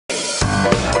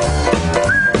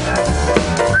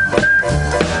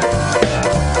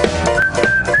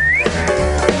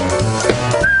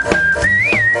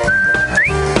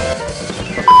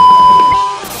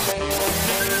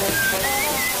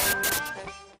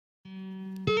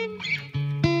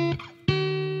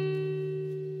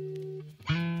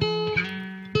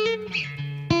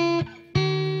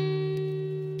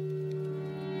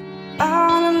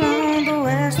All along the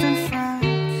western front,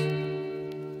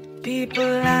 people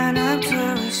line up to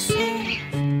receive.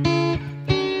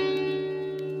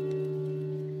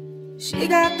 She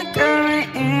got the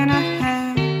current in her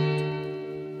hand,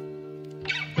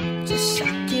 just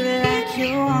shock you like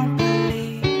you won't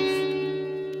believe.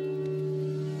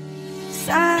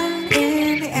 Sun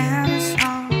in the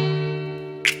Amazon,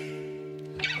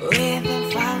 with the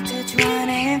voltage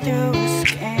running through her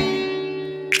skin.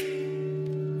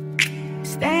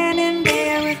 Standing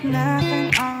there with nothing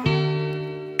on,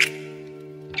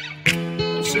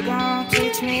 she gon'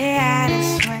 teach me how to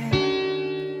swim.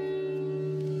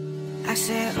 I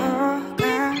said, oh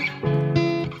girl,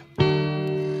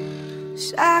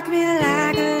 shock me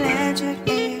like electric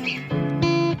eel.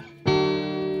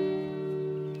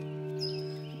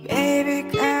 Baby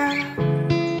girl,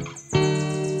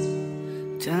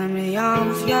 turn me on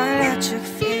with your electric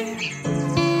feel.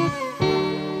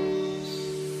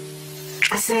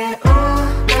 I said,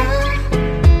 oh girl,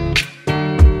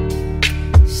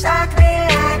 shock me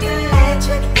like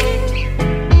electric eel.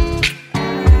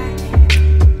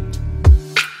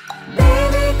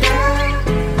 Baby girl,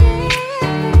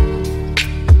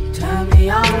 turn me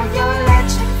on with your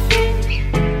electric feel.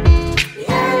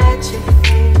 Your electric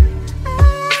feel.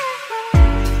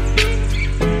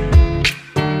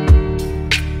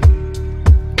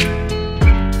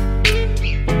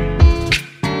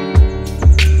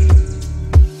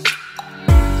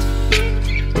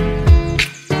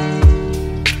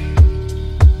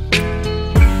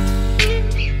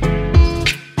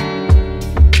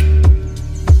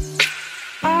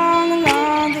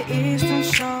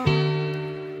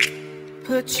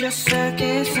 Put your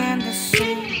circus in the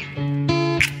sea.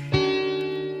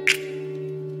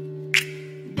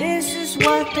 This is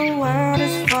what the world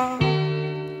is for,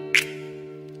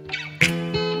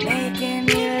 making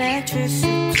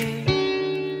electricity.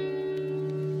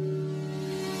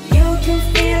 You can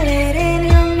feel it in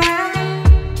your mind,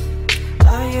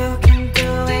 or you can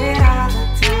do it all the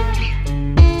time.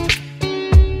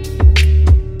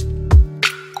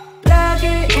 Plug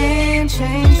it in,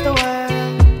 change the world.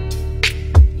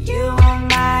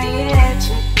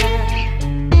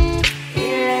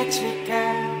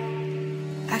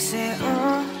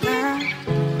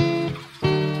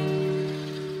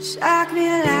 Shock me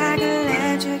like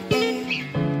electric eel.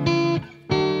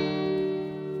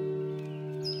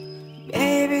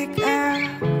 Baby girl,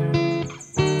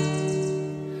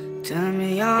 turn me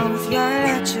on with your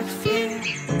electric feel.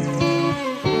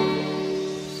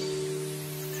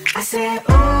 I said,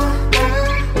 oh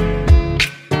girl,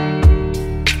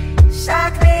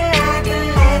 shock me like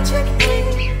electric eel.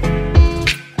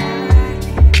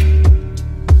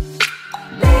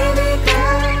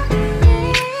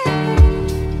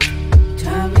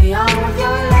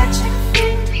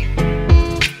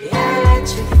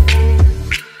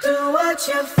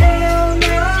 You feel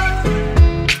now,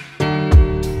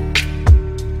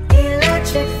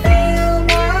 electric feel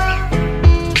now.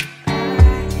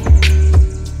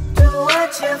 Do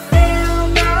what you feel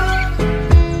now,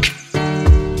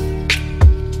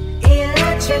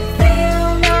 electric feel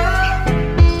now.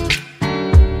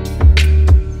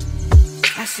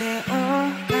 I said, oh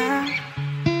girl,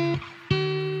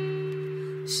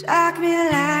 shock me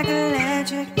like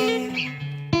electric eel.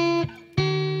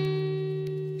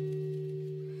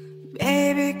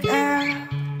 Baby girl,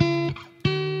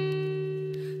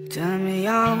 turn me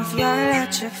on with your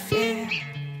electric feel.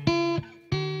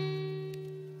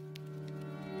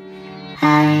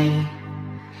 I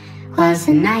was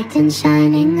a knight in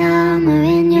shining armor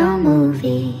in your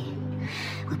movie.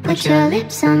 We put your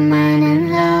lips on mine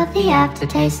and love the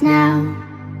aftertaste now.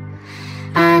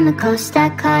 I'm a ghost, I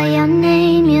call your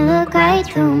name, you look right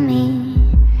through me.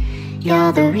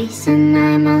 You're the reason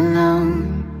I'm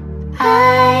alone.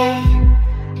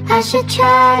 I should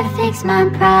try to fix my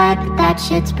pride, but that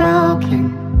shit's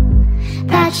broken.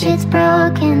 That shit's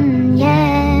broken,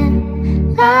 yeah.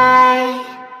 Lie,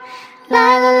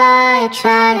 lie, lie, lie. I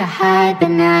try to hide, but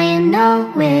now you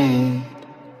know it.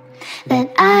 That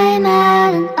I'm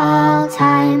at an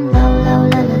all-time low, low,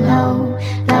 low, low, low.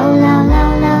 Low, low,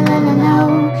 low, low, low, low, low.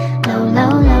 Low,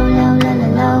 low, low, low, low, low,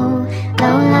 low.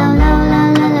 Low, low, low, low,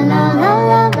 low, low, low,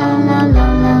 low, low, low, low, low,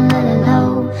 low, low,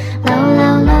 low. Low,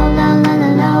 low, low, low, low,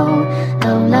 low, low,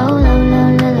 low, low, low,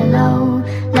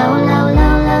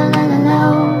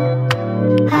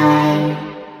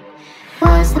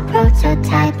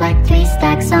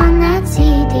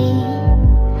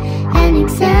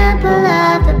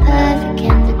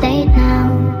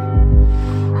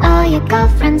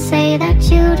 girlfriends say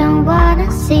that you don't wanna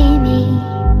see me.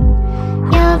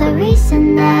 You're the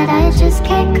reason that I just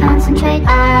can't concentrate.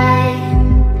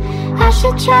 I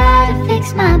should try to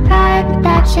fix my pride, but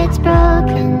that shit's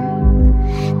broken.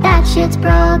 That shit's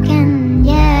broken,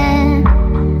 yeah.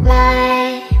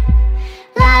 Lie,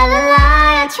 lie, lie,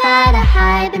 lie. I try to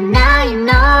hide, but now you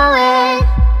know it.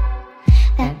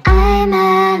 That I'm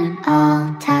at an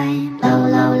all-time low,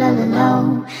 low, low, low,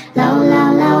 low. Low, low,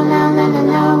 low, low, low, low,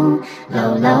 low.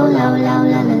 Low, low, low, low,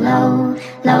 low,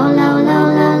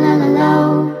 low, low.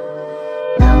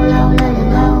 Low, low, low, low,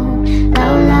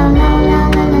 low,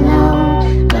 low, low.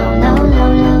 Low, low, low,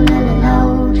 low, low.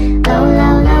 Low,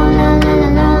 low, low, low,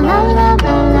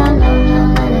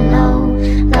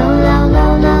 low, low, low. Low, low, low, low, low, low, low. Low, low,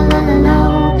 low, low,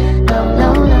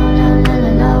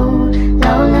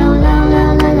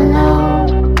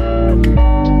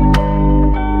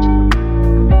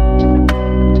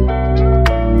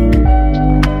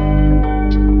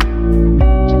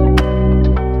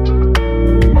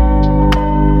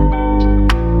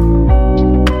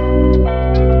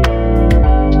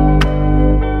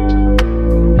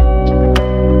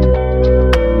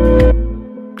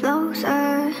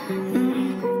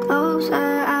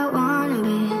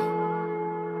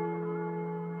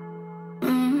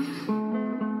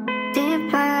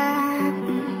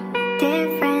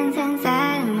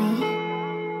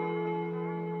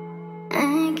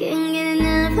 low, low.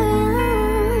 Low,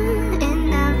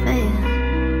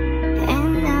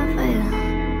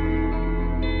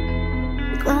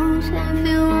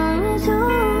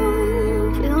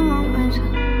 low, low,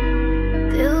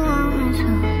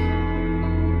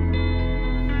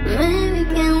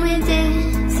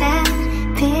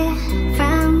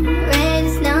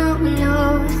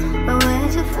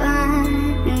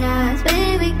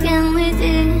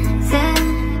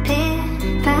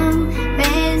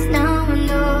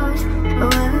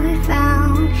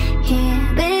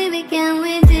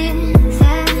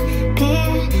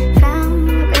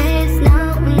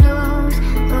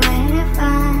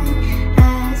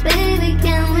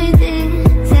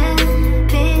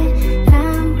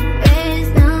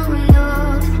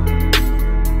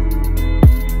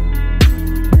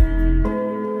 low, low,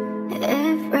 low. Low,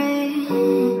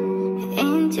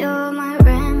 low, low, low, low, low, low. Low, low, low, low, low, low, low.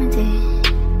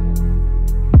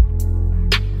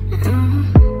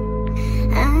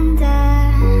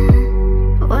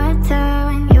 Low,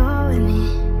 low, low, low,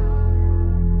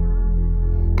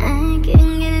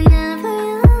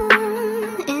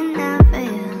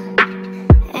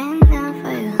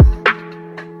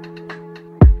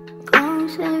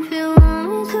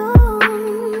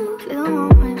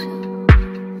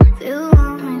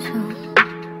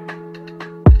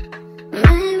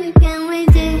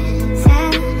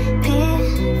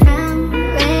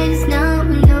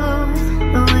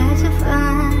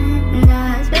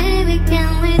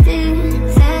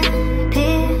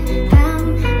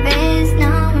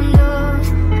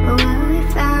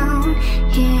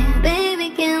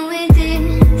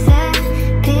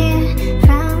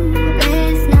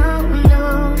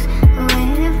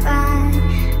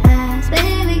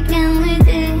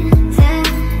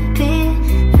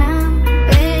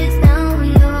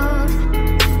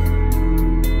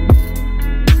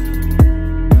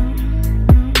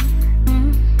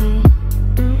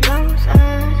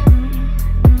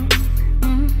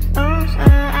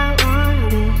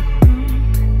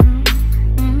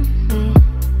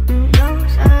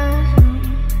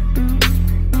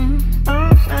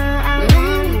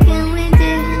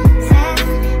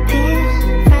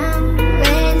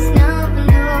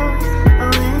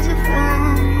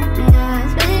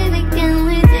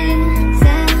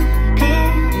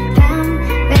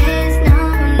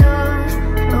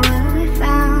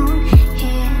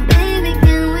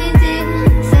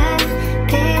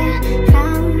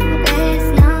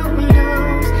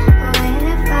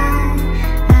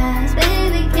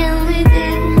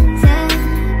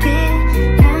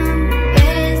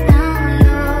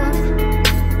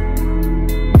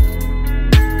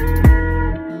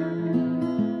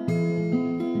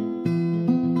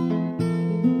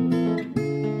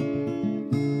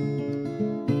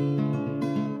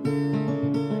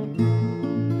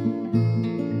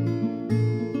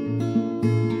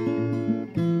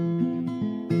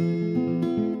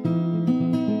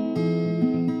 low.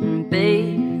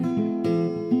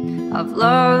 I've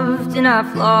loved and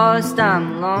I've lost,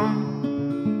 I'm alone.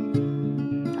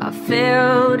 I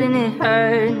failed and it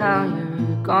hurt, now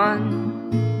you're gone.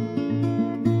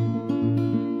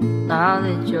 Now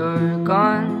that you're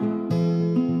gone.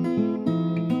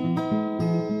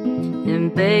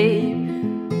 And babe,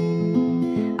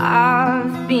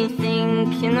 I've been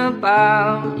thinking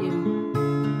about you,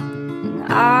 and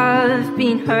I've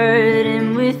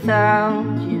hurting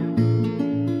without you.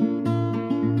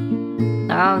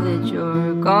 Now that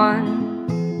you're gone,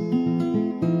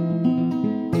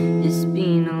 it's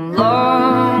been a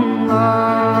long,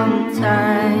 long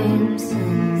time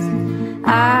since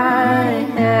I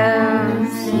have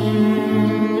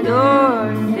seen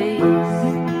your face.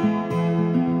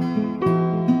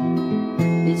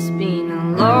 It's been a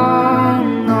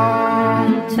long, long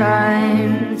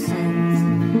time since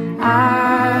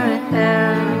I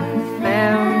have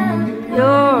felt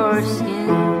your skin.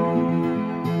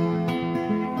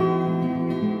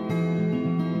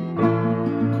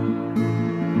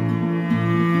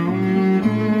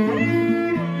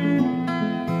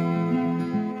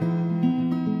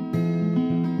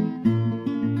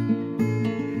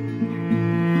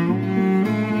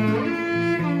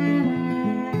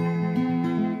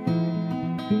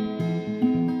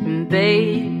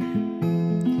 Babe,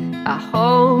 I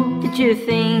hope that you're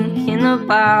thinking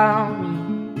about me.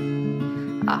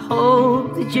 I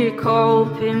hope that you're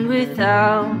coping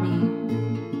without me.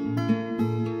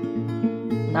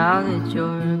 Now that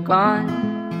you're gone.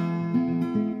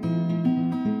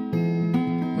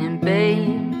 And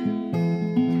babe,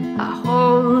 I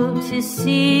hope to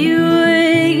see you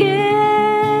again.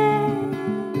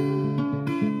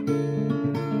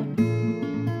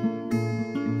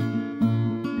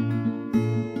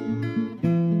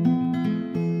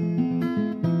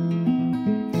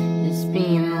 It's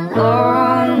been a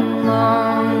long,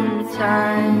 long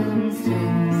time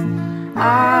since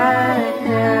I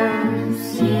have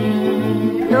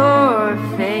seen your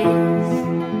face.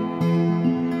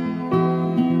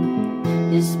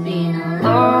 It's been a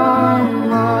long,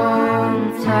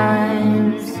 long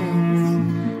time since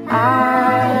I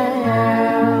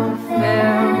have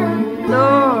felt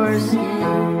your skin.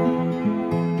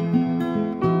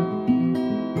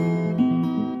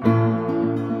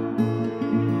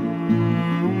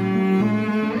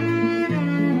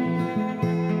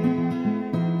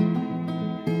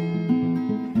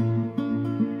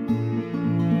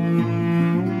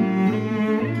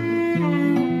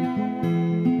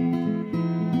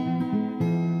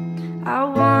 I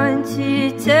want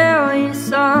to tell you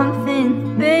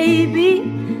something, baby.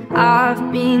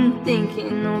 I've been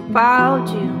thinking about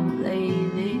you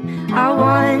lately. I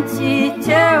want to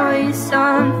tell you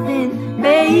something,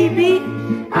 baby.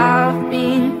 I've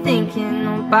been thinking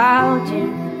about you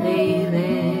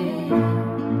lately.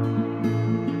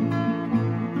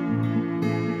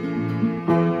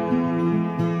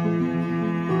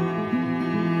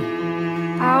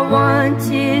 I want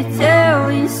to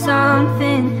tell you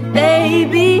something,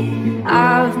 baby.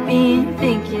 I've been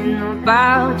thinking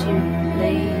about you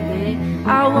lately.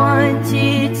 I want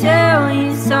to tell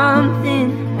you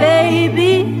something,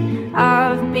 baby.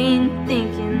 I've been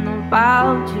thinking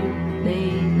about you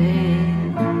lately.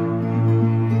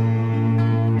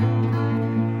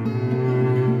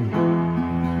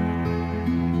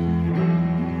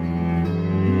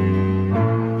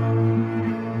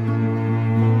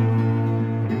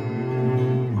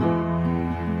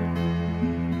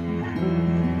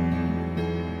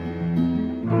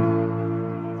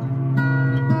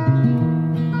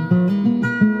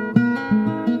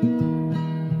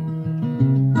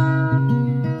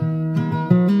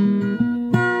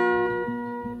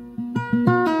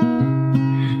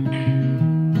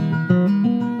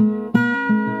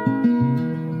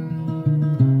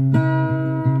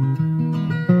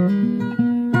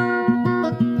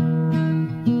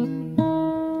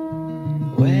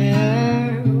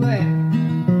 Where can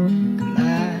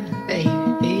my baby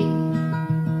be?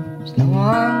 There's no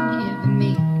one here for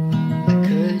me that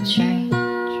could change.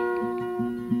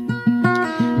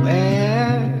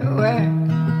 Where can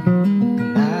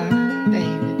my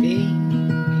baby be?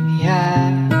 Maybe I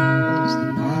was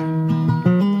the one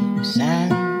who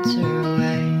sent her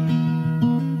away.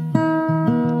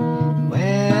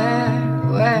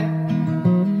 Where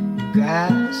the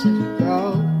grass ever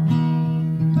grows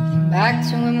back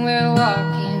to when we were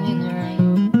walking in the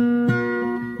rain.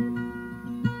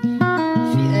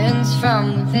 Feelings from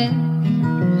within,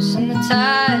 and the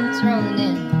tides rolling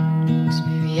in. 'Cause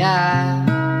maybe I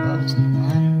was the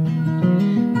one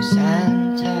who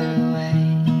sent her away.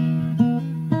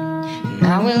 And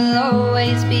I will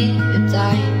always be a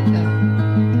diver,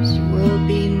 'cause you will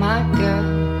be my girl.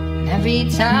 And every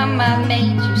time I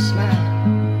made you smile,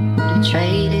 would have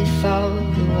traded for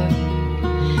the world.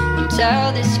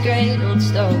 Tell this great old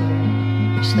story,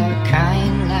 you start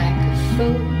crying like a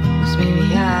fool. 'Cause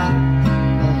maybe I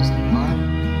was the one,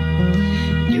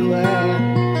 you were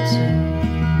too.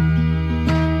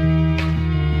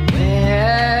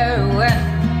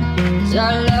 Where's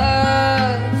our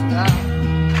love gone?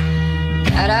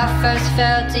 that I first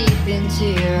fell deep into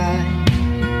your eyes.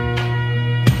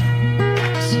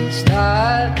 I see the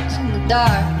stars in the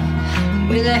dark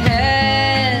with a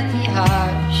heavy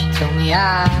heart. She told me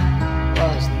I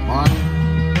was the one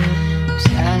who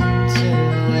sent her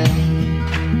away.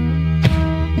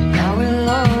 And I will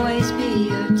always be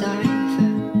your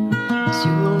diver, 'cause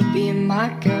you will be my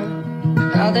girl.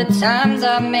 And all the times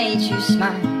I made you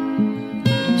smile,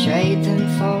 you trade them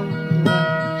for the world.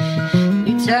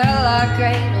 You tell our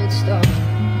great old story,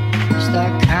 you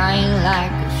start crying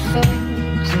like a fool,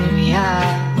 'cause maybe I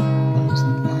was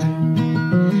the one,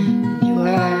 you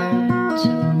were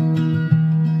too.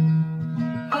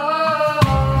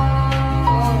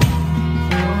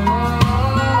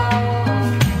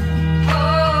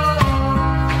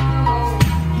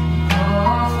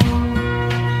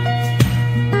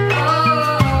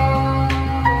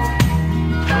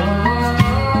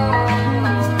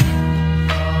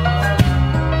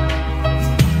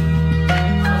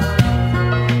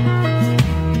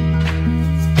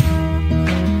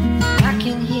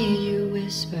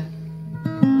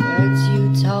 Words you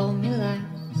told me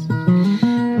last,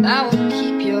 and I will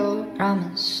keep your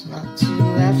promise not to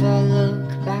ever look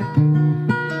back.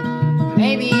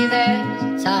 Maybe there's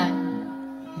a time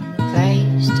and a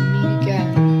place to meet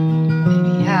again.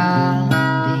 Maybe I'll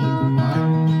be the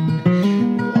one,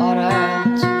 the water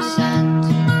to send.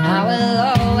 And I will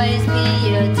always be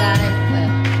your diver,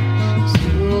 'cause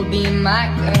you will be my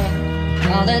girl.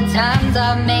 All the times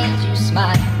I've made you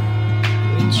smile,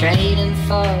 we're trading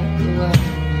for the world.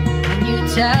 You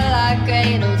tell our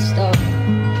great old story,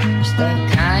 you start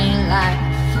crying like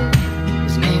a fool,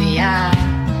 'cause maybe I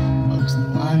was the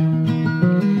one,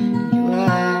 you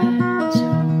were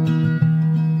too.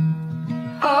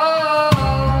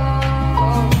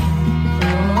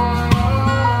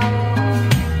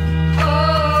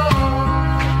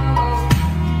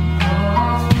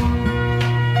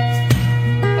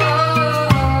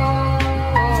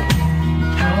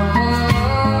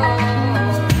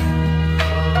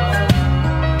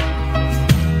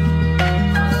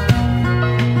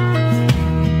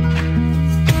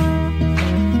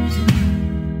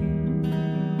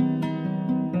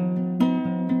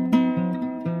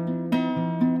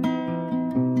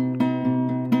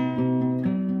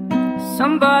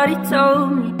 Somebody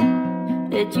told me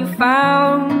that you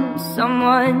found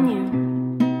someone new.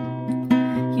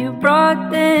 You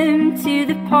brought them to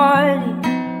the party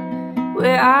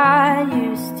where I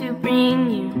used to bring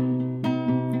you.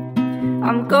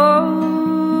 I'm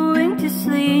going to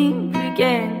sleep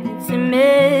again, it's the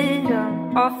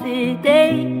middle of the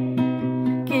day,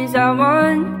 'cause I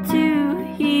want to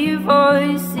hear your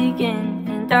voice again,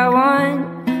 and I want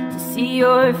to see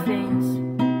your face.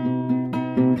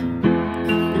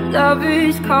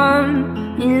 Lovers come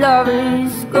and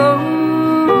lovers go.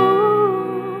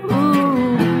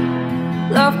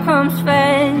 Love comes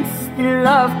fast and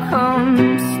love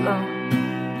comes slow.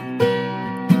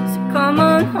 So come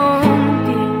on home,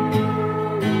 dear,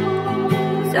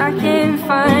 'cause I can't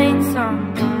find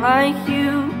someone like you.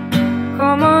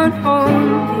 Come on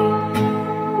home, dear,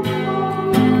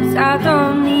 'cause I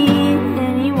don't need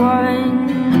anyone.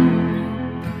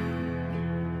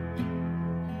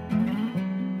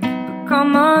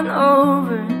 Come on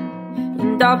over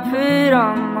and I'll put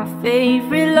on my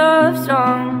favorite love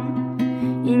song,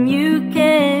 and you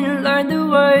can learn the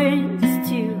words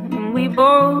too, and we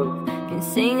both can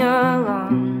sing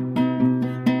along.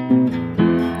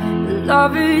 The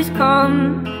lovers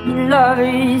come and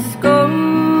lovers go.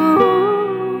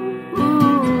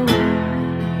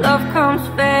 Love comes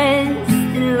fast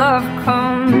and love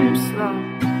comes slow.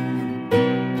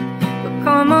 But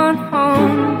come on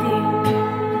home, dear,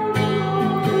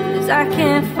 I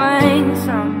can't find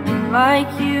someone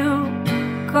like you.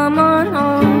 Come on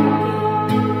home,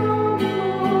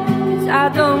 'cause I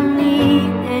don't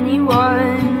need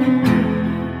anyone.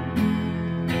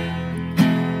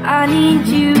 I need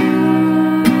you.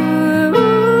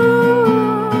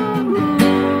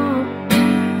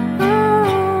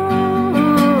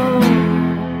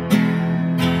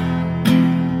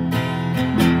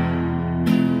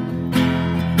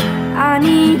 I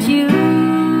need you.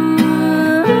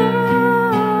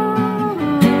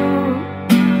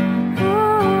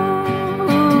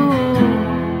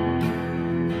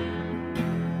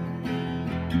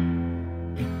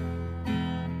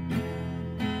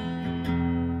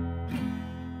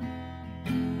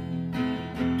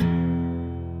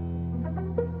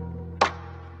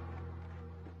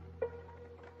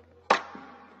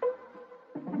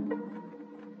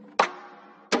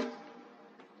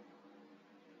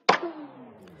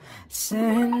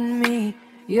 Send me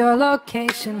your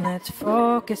location. Let's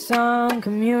focus on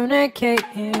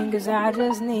communicating, 'cause I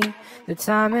just need the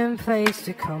time and place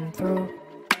to come through.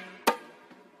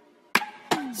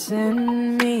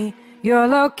 Send me your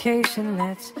location,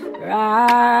 let's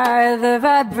ride the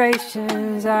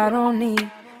vibrations. I don't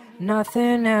need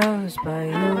nothing else but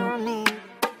you.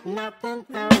 Nothing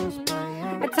else but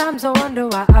you. At times I wonder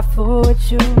why I fool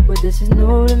with you, but this is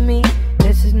new to me,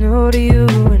 this is new to you.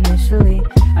 Initially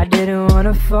I didn't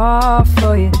wanna fall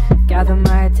for you, gather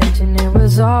my attention, it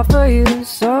was all for you.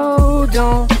 So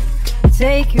don't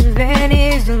take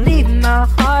advantage and leave my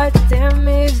heart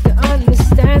damaged. To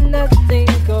understand that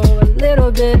things go a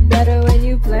little bit better when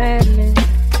you plan it.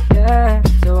 Yeah,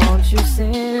 so won't you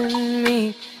send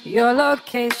me your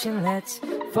location? Let's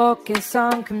focus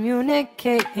on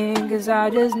communicating, 'cause I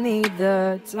just need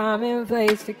the time and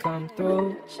place to come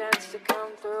through. Chance to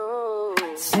come through.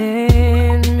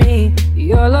 Send me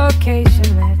your location,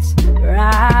 let's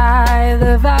ride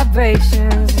the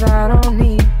vibrations. I don't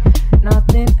need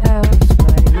nothing else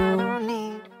but you. I don't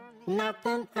need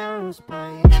nothing else but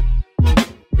you.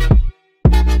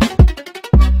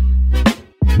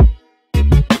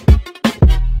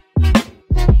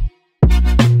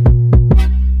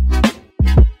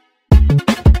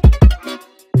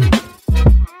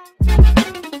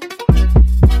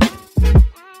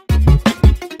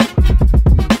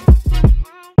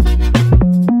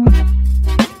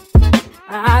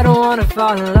 I don't wanna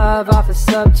fall in love off of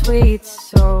subtweets,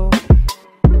 so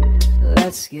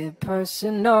let's get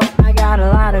personal. I got a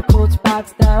lot of cool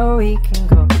spots that we can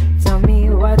go. Tell me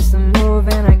what's the move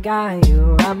and I got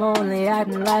you. I'm only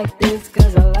acting like this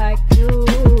 'cause I like you.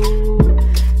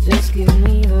 Just give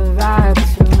me the vibe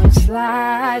to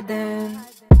slide, then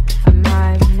I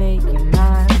might make you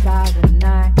mine by the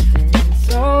night.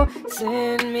 So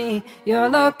send me your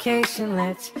location,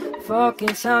 let's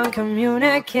focus on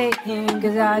communicating,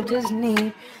 'cause I just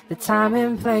need the time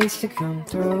and place to come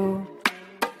through.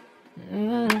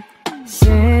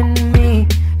 Send me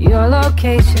your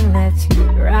location, let's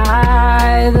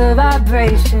ride the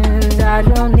vibrations. I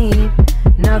don't need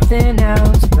nothing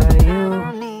else but you. I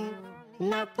don't need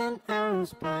nothing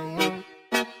else but you.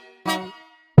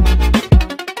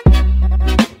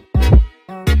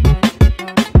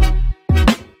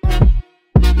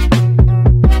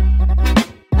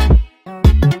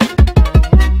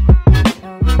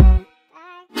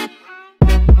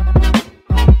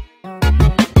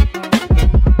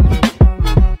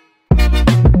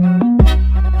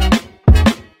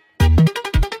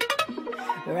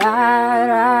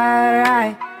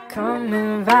 Right, come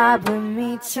and vibe with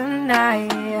me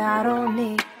tonight. I don't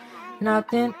need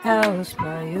nothing else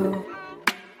but you.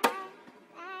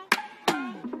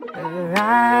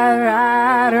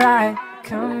 Right,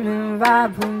 come and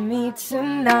vibe with me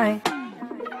tonight.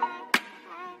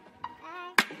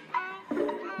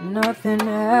 Nothing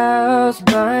else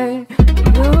but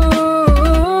you.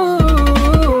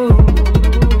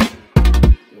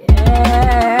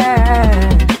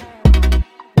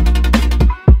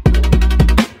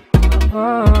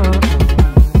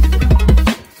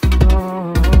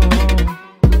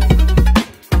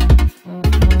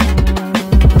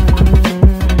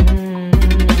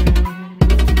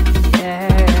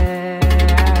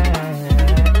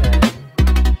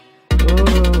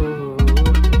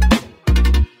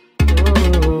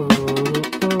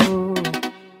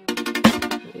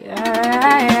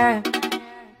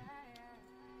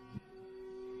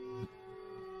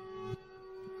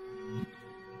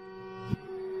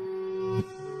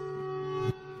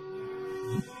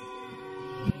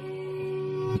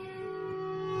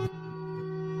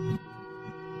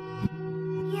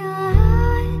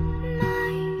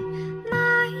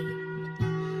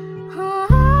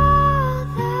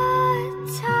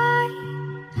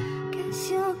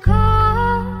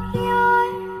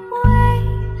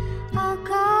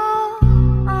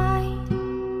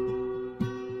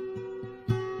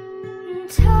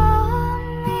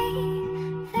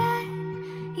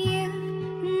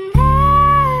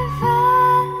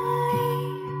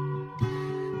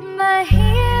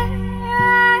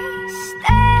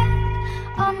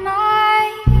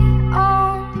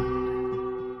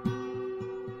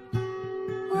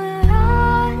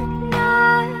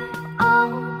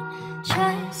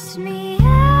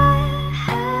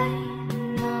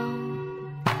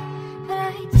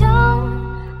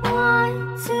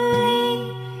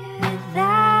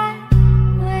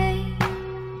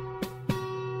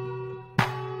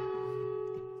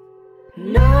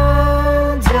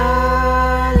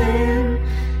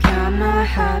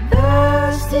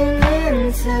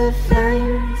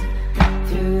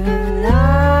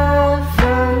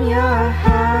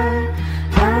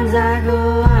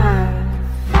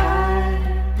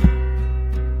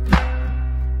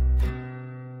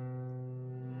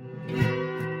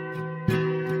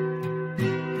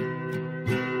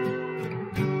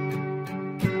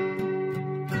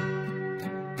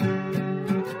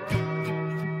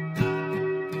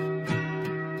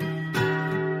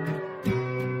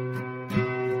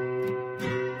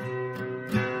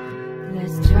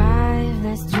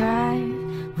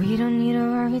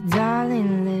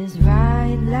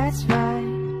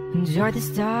 Enjoy the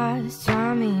stars,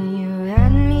 charming, you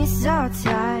had me so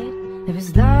tight. There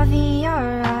was love in your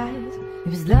eyes, it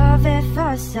was love at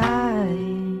first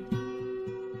sight.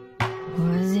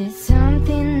 Was it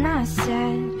something I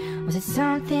said, was it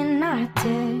something I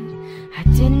did? I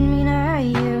didn't mean to hurt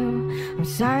you, I'm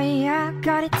sorry I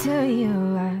got it to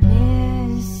you. I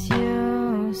miss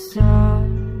you so,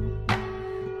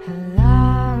 I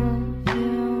love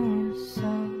you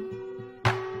so.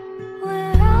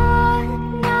 We're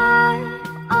on our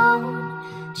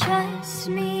own, trust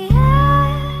me, I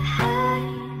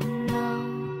know.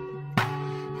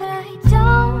 But I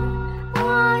don't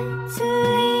want to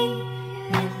leave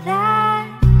it that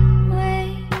way.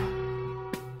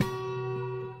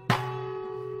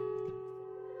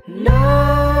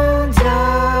 No,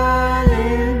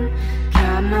 darling,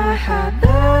 got my heart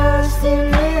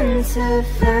bursting into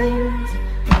flames.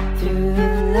 Through the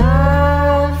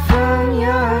love from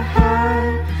your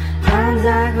heart, burns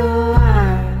like a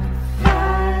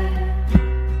wildfire.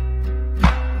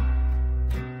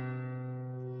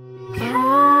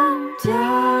 Come,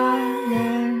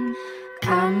 darling,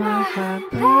 got my heart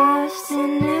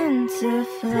bursting into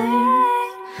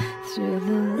flames. Through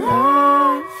the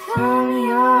love from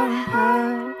your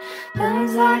heart,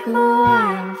 burns like a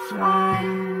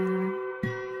wildfire.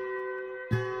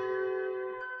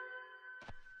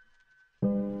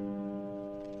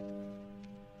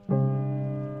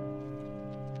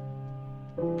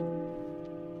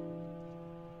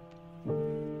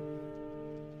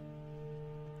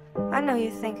 I know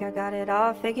you think I got it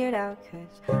all figured out,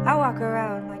 'cause I walk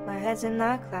around like my head's in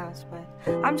the clouds. But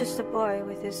I'm just a boy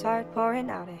with his heart pouring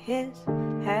out of his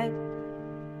head.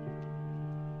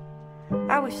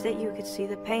 I wish that you could see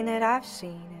the pain that I've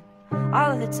seen, and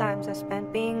all of the times I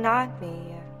spent being not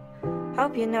me. Yeah.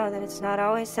 Hope you know that it's not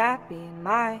always happy in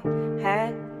my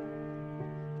head,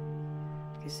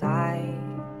 'cause I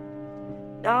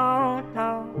don't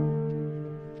know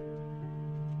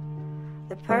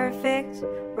the perfect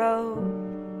road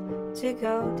to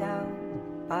go down,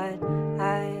 but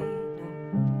I know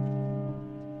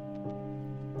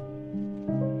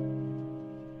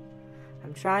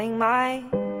I'm trying my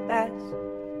best.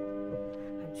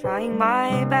 I'm trying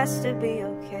my best to be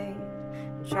okay.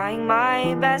 I'm trying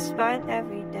my best, but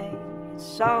every day it's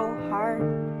so hard.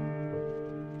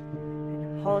 And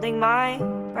I'm holding my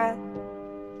breath.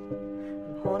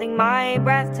 I'm holding my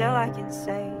breath till I can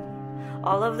say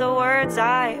all of the words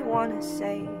I want to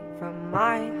say from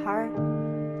my heart.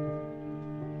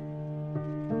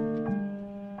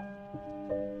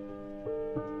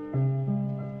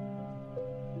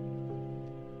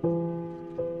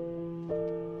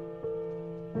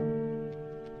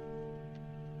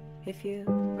 If you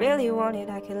really want it,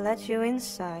 I can let you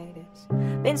inside. It's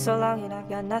been so long and I've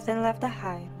got nothing left to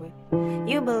hide. Would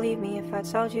you believe me if I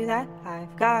told you that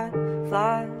I've got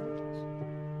flaws?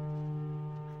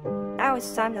 Now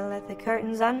it's time to let the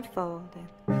curtains unfold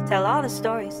and tell all the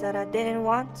stories that I didn't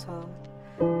want told.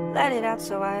 Let it out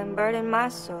so I unburden my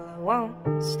soul. I won't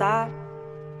stop,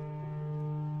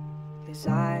 'cause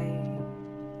I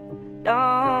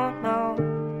don't know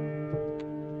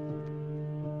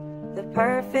the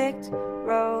perfect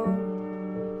road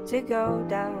to go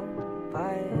down,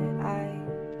 but I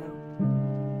know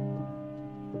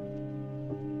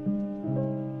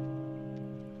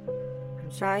I'm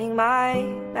trying my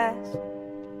best.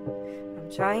 I'm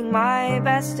trying my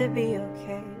best to be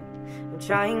okay. I'm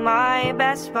trying my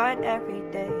best, but every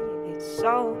day it's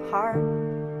so hard.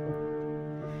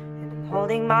 And I'm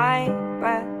holding my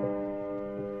breath.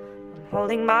 I'm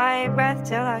holding my breath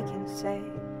till I can say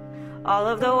all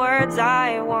of the words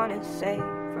I want to say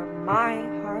from my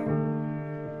heart.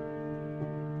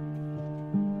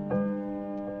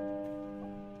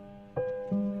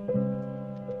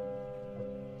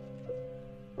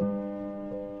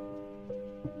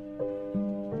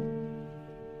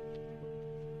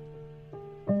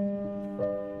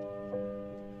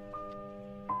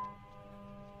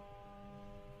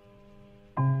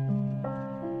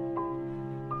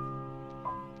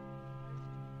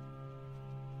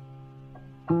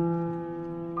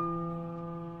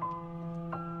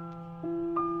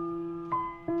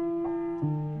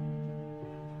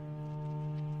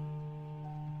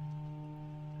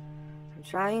 I'm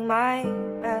trying my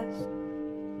best.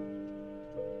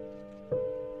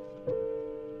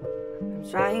 I'm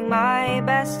trying my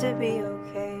best to be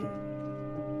okay.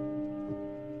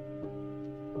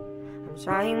 I'm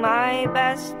trying my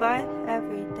best, but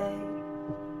every day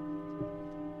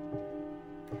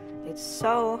it's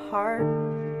so hard.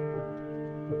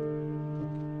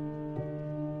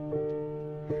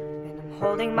 And I'm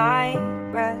holding my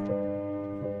breath.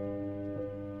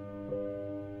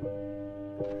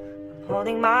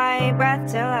 holding my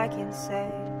breath till I can say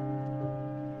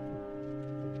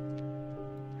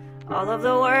all of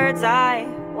the words I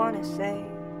want to say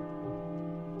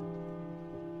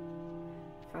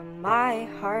from my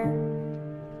heart.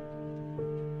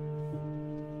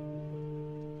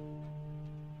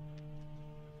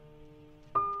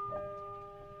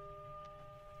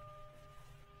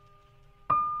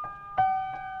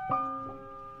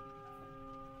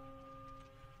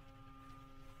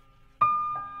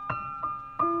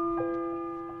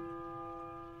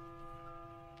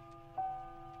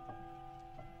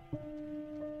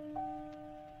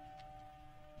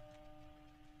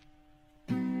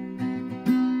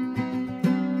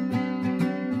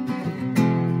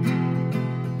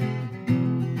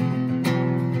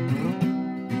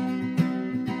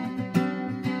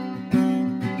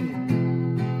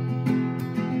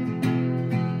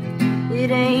 It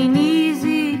ain't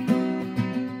easy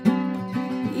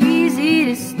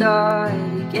to start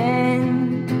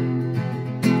again,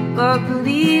 but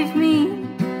believe me,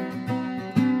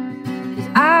 'cause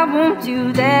I won't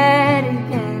do that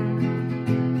again.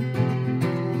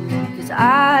 'Cause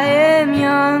I am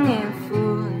young and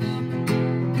foolish,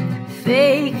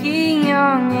 faking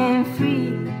young and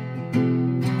free,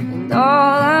 and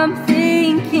all I'm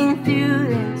thinking through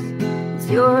this is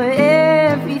you're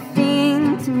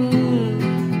everything to me.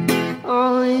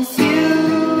 Oh, it's you,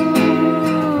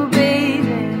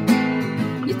 baby.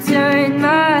 You turn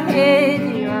my head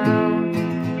around.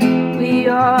 We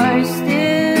are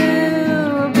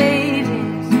still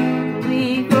babies. We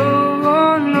go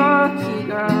on rocky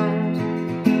ground.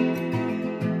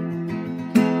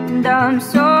 And I'm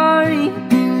sorry,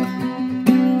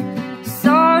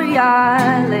 sorry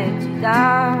I let you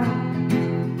down.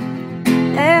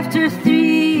 After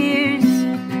 3 years,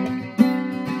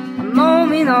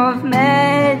 moment of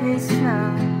madness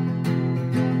now,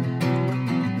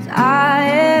 'cause I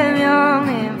am young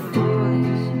and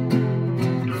foolish,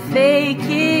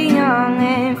 faking young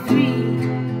and free,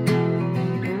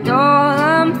 and all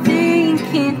I'm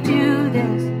thinking through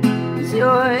this is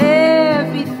you're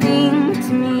everything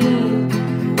to me.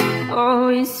 Oh,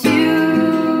 it's you,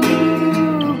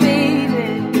 baby.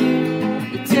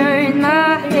 You turn my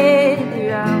head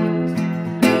around.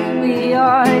 We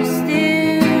are still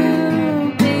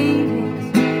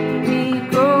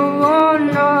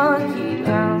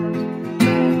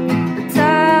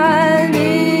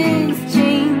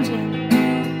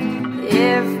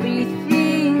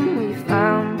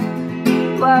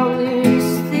while we're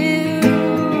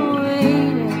still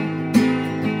waiting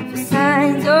for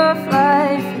signs of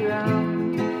life around.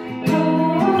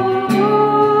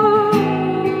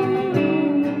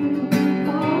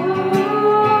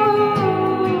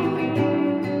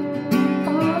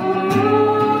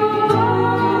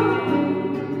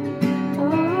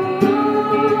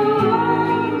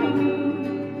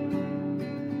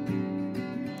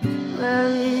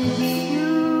 Well, it's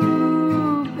you,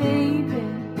 baby.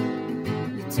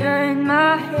 Turn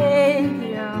my head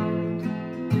around.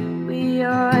 We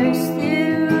are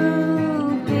still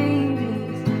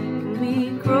babies, and we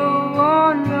grow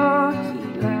on rocky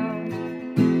ground.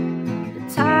 The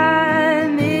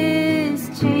time is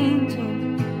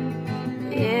changing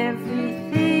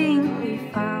everything we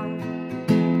found,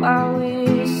 while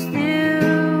we're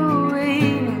still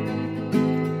waiting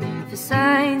for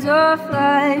signs of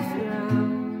life around.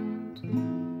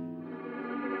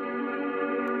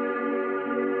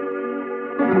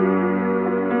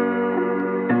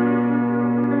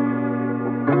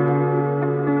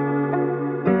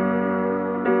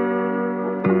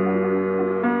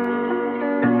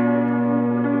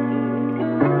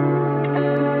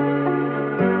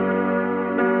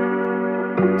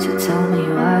 So tell me,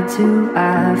 why do I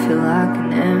feel like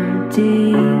an empty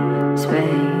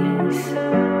space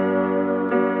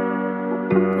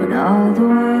when all the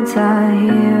words I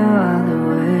hear are the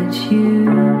words you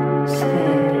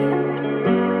say?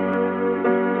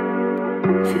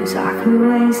 Feels like we're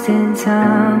wasting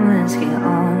time, let's get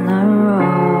on the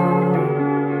road.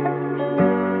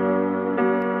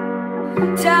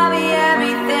 Tell me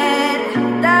everything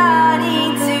that I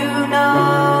need to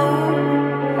know.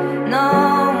 No.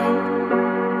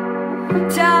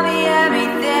 Tell me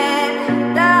everything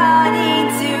that I need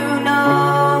to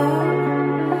know.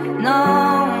 No.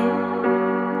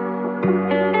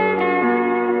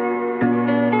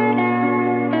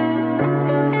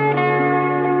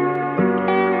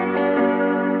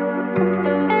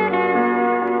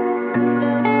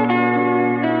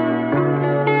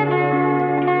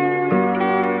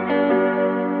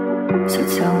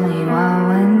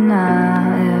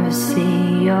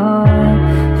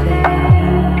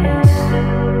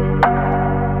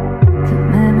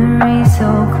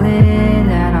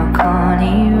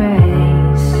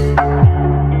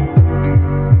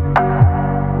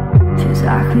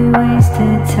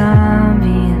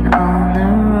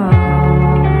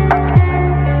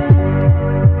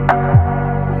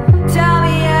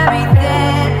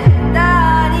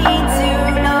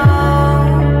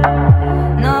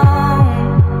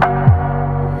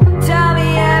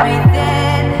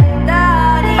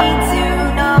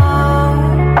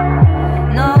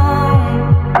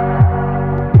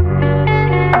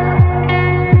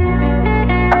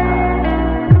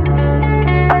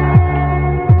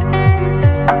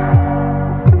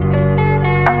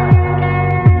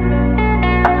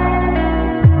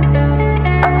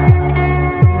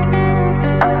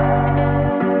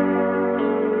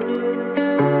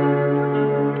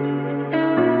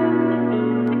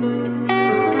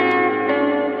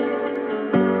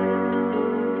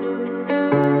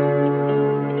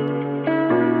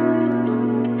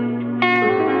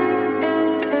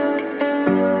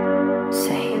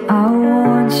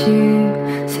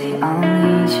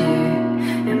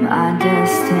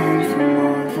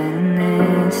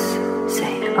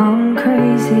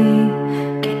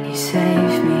 empty. Can you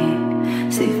save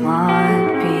me? Save my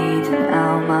heart beating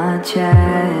out my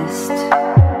chest.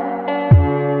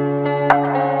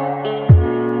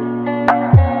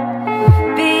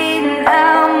 Beating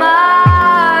out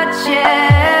my chest.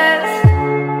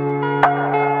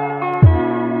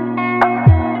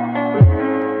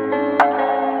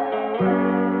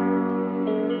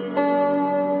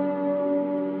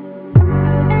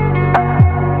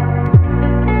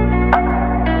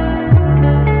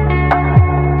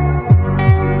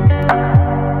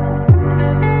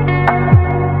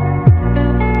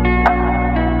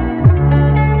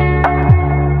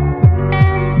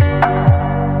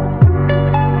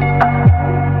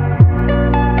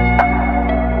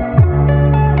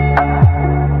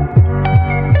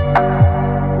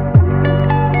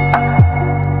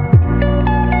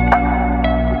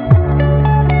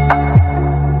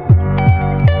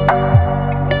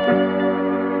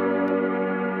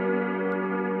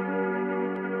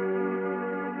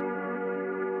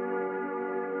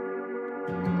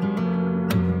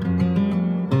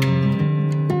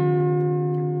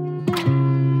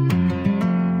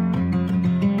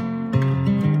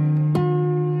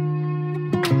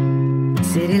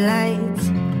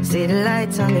 City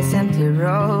lights on this empty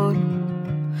road.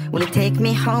 Will it take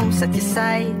me home, set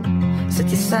aside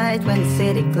when the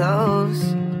city glows?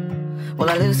 Will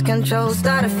I lose control,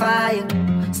 start a fire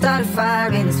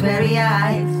in his very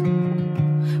eyes?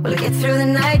 Will I get through the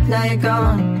night, now you're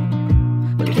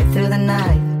gone? Will I get through the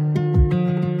night?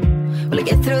 Will I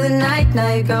get through the night,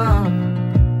 now you're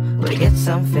gone? Will I get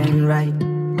something right?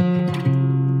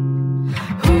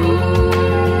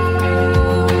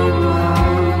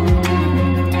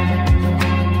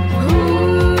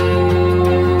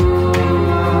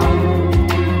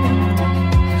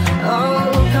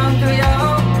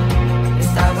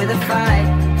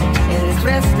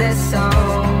 Restless soul.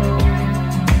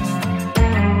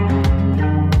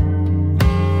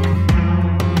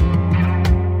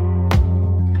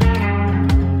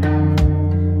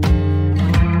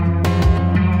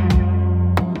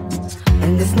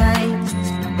 And this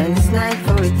night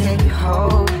for we take you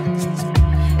home.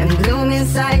 And gloom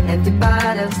inside, empty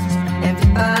bottles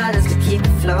to keep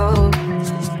it flow.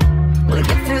 Will I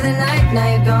get through the night, now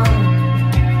you're gone?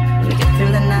 Will I get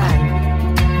through the night?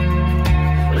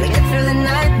 Will I get through the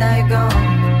night, now you're gone?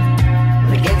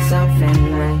 Will I get something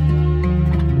right?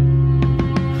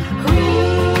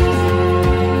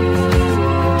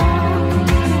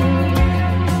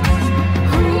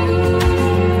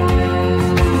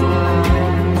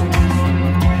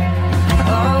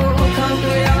 Oh,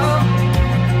 conquer it all.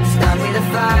 Start with a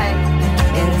fight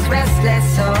in this restless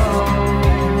soul.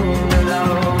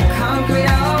 Conquer it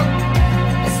all.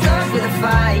 Let's start with a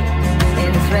fight in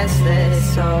this restless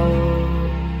soul.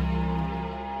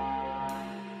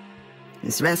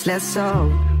 This restless soul.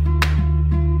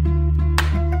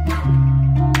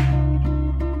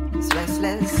 This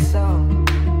restless soul.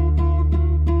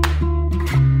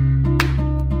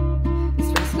 This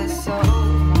restless soul.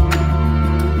 This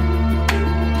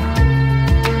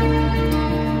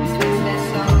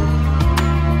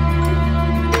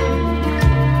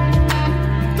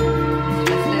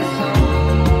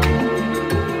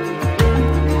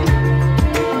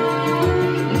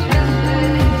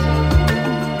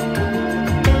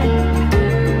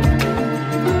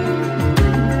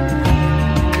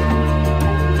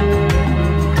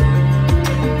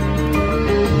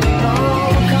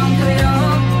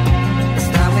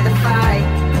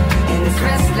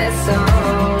restless soul.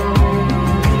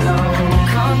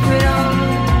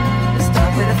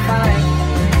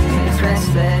 This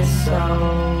restless soul.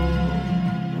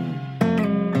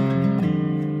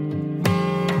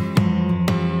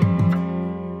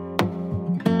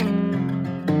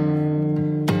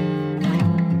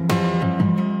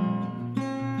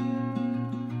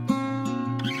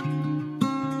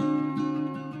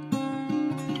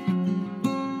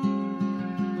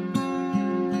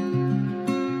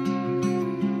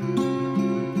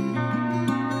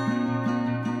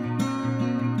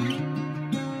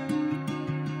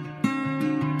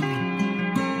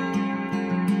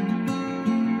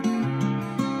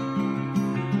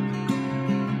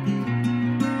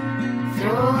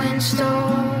 Throwing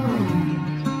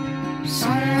stones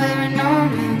somewhere in no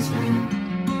man's land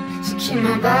to keep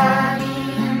my body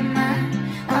and mind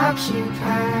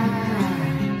occupied.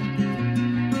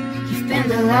 You've been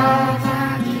the love I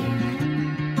give,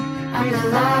 I'm the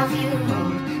love you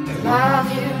hold, the love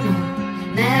you know,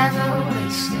 never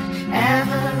wasted,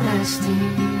 everlasting.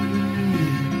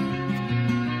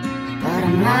 But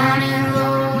I'm running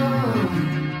low,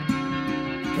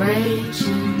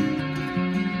 breaking.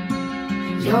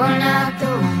 You're not the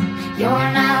one,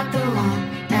 you're not the one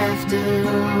after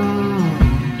all.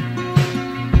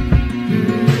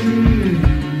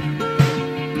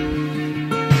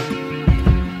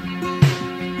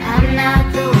 I'm not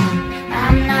the one,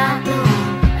 I'm not the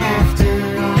one after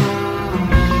all.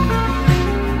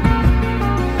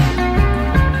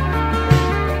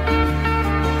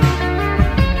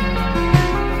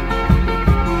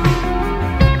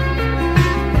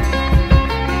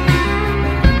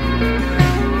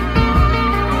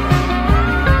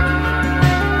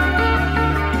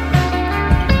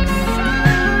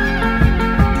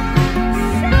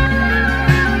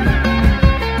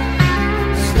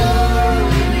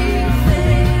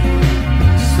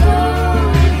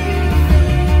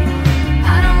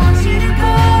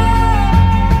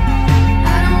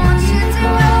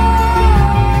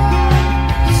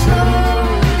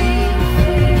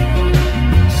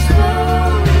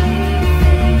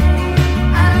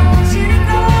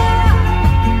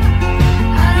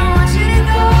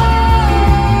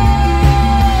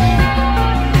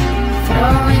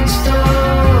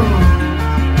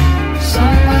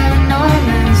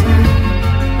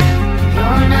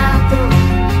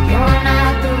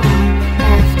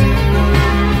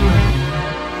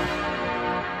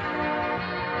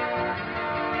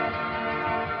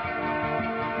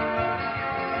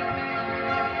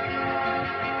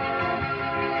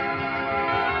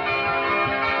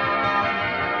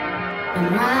 I'm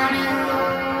running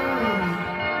low,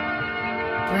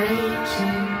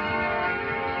 breaking.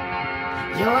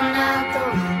 You're not the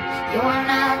one, you're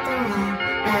not the one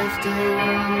after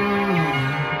all.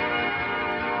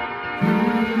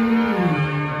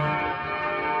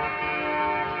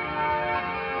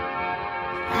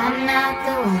 I'm not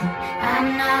the one, I'm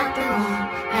not the one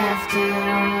after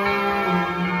all.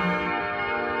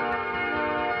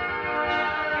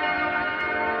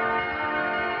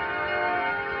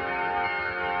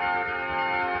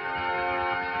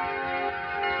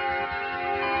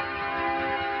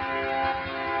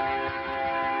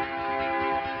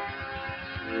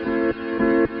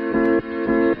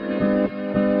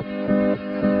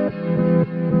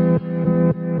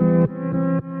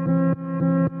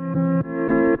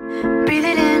 Breathe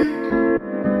it in,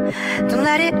 don't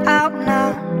let it out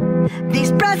now.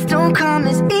 These breaths don't come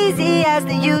as easy as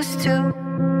they used to.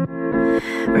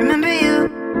 Remember you,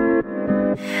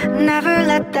 never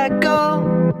let that go.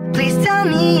 Please tell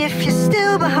me if you're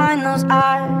still behind those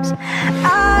eyes.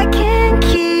 I can't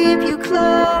keep you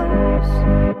close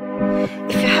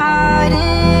if you're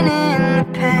hiding in the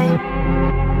pain.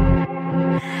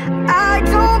 I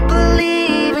don't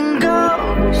believe in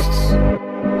ghosts,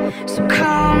 so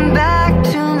come back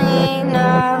to me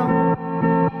now.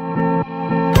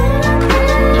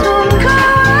 Don't go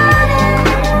running,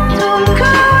 don't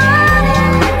go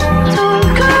running, don't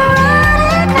go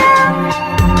running now.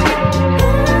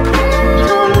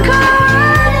 Don't go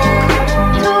running,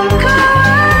 don't go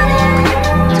running,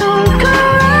 don't go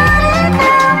running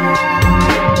now.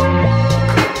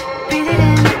 Breathe it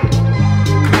in,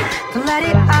 don't let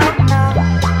it out now.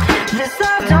 This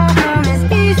love don't come as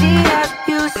easy as it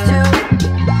used to.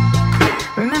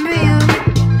 Remember you,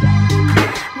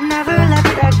 never let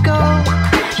that go.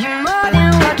 You're more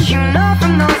than what you know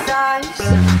from those eyes.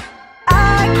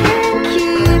 I can't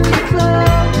keep you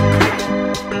close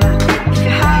if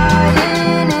you're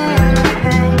hiding in the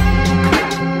pain.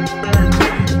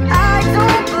 I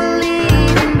don't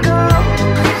believe in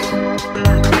ghosts,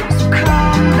 so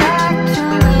come back to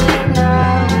me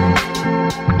now.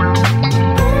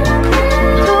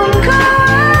 Don't go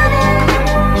running,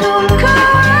 don't go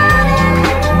running,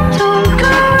 don't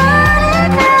go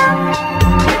running now.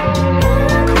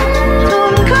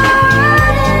 Don't go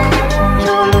running,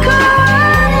 don't go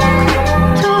running,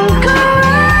 don't go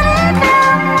running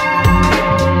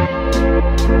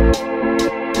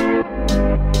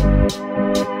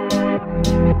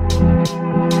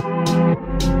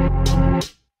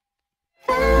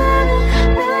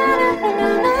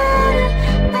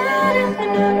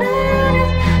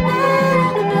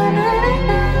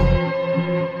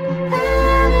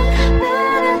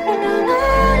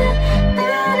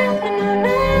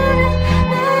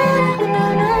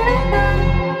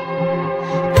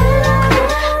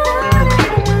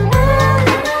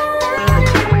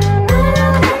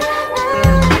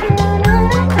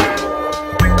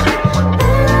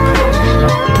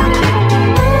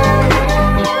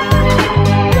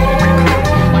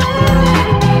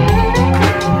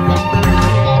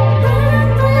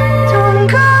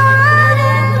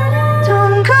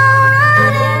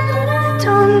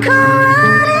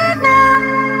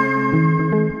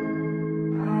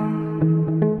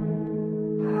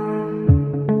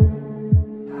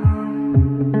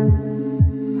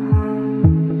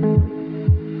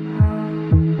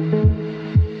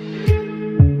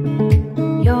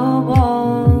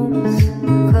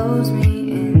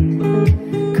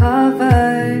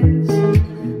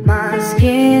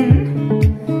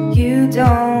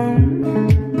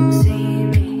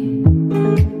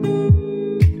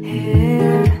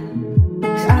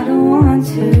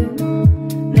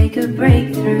a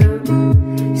breakthrough.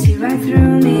 See right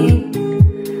through me.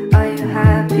 Are you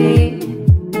happy?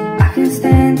 I can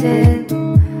stand it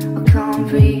or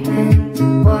comprehend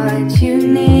what you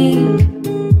need.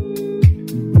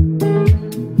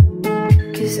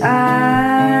 'Cause I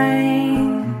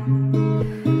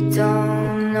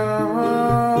don't know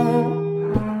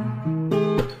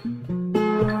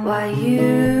why you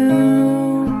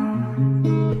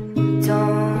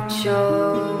don't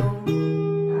show.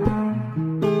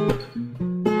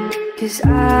 'Cause I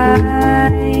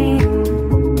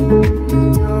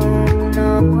don't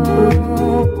know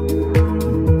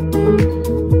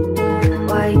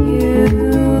why you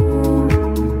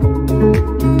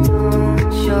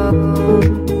don't show.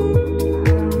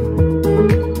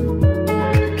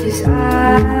 'Cause I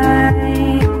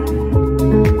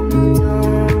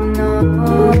don't know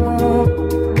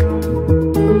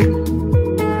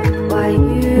why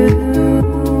you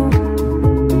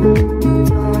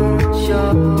don't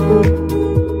show.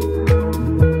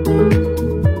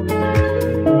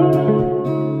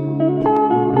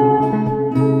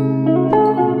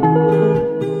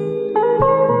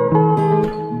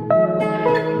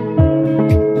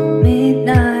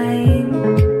 Midnight,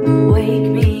 wake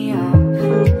me up,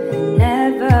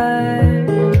 never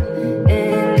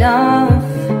enough.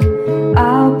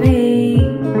 I'll be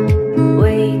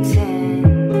waiting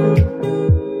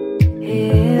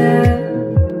here,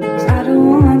 'cause I don't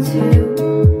want to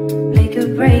make a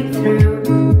breakthrough.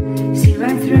 See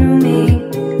right through me.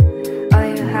 Are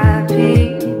you happy?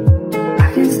 I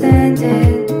can stand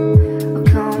it or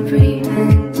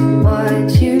comprehend what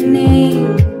you need.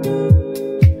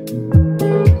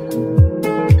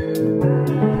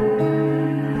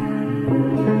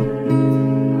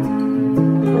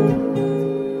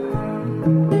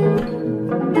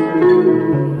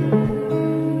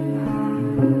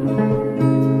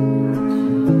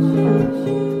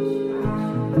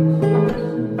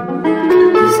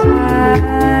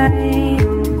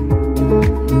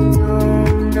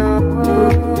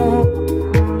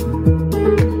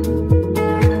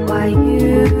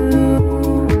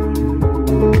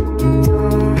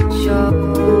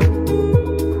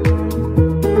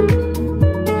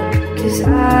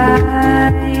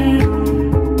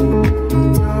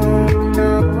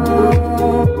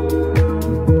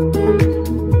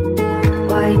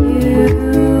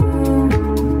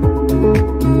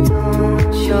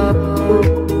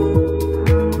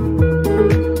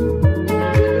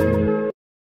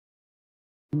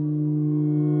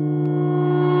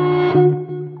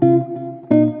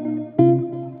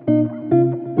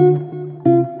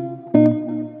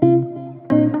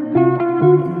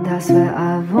 I swear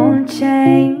I won't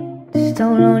change. Just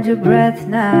don't hold your breath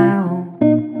now.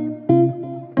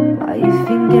 While you've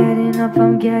been getting up,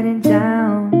 I'm getting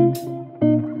down.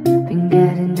 Been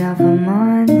getting down for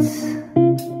months.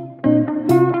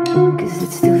 'Cause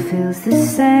it still feels the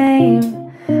same.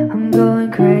 I'm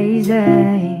going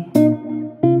crazy.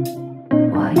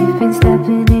 While you've been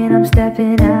stepping in, I'm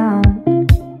stepping out.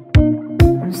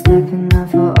 I'm stepping out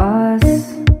for us.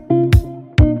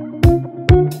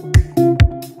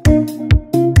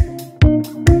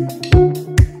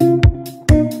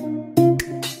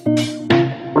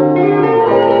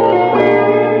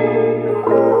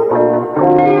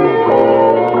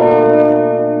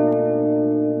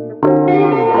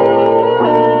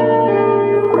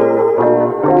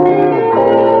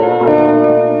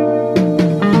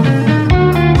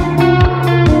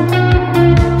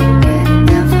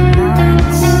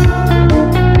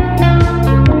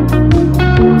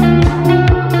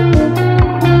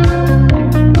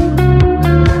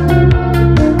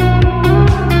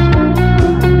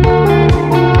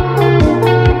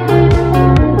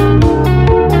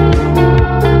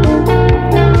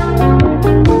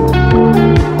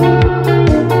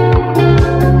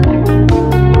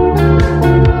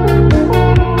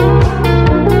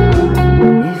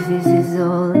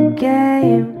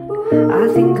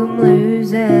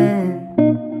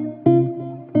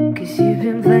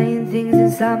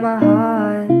 Inside my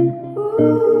heart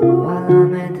while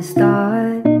I'm at the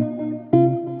start.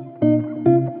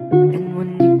 And when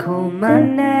you call my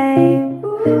name,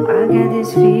 I get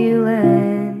this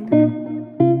feeling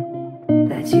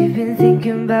that you've been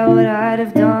thinking about what I'd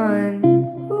have done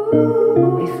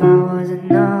if I was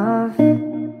enough.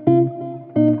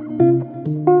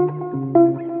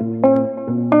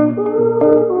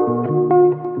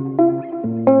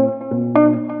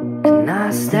 Can I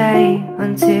stay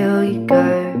until you go?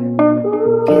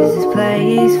 'Cause this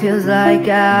place feels like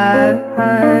our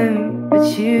home, but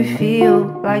you feel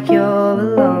like you're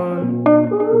alone.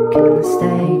 Can I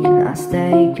stay, can I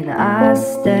stay, can I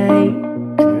stay?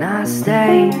 Can I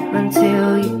stay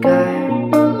until you go?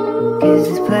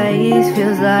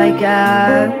 feels like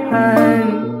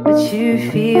I'm, but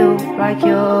you feel like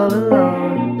you're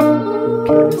alone.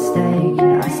 Can't stay.